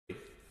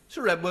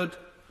Sir Edward.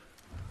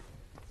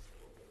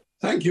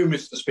 Thank you,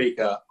 Mr.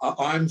 Speaker.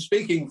 I'm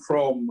speaking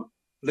from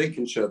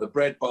Lincolnshire, the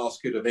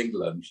breadbasket of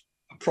England,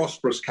 a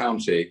prosperous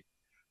county.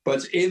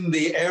 But in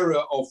the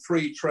era of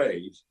free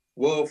trade,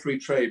 world free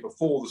trade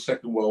before the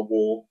Second World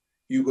War,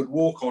 you could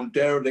walk on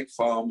derelict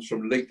farms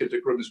from Lincoln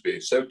to Grimsby.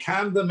 So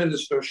can the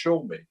Minister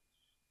assure me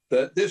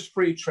that this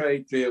free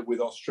trade deal with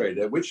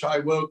Australia, which I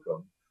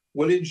welcome,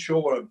 will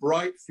ensure a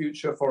bright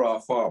future for our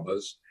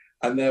farmers,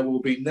 and there will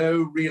be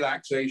no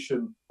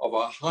relaxation of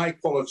our high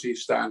quality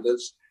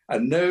standards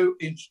and no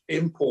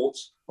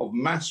imports of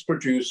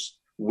mass-produced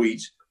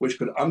wheat, which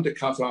could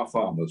undercut our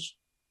farmers?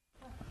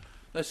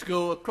 Let's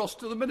go across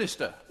to the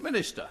Minister.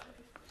 Minister.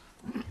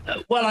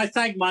 Well, I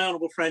thank my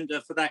honourable friend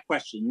for that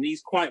question. And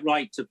he's quite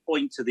right to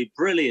point to the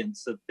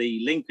brilliance of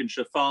the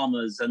Lincolnshire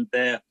farmers and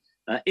their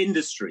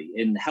industry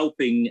in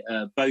helping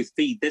both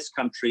feed this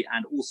country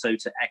and also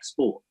to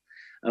export.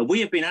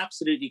 We have been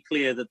absolutely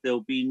clear that there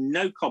will be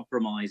no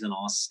compromise on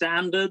our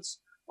standards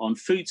on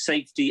food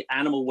safety,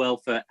 animal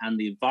welfare and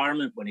the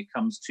environment when it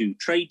comes to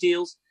trade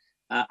deals.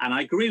 And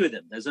I agree with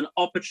him. There's an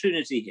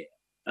opportunity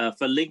here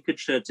for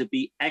Lincolnshire to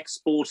be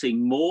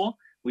exporting more.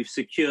 We've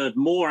secured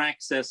more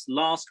access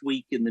last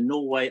week in the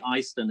Norway,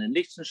 Iceland and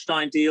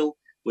Liechtenstein deal.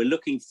 We're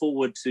looking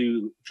forward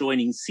to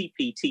joining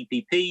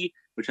CPTPP,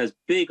 which has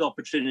big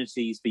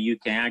opportunities for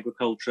UK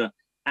agriculture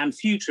and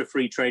future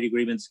free trade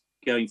agreements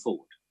going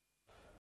forward.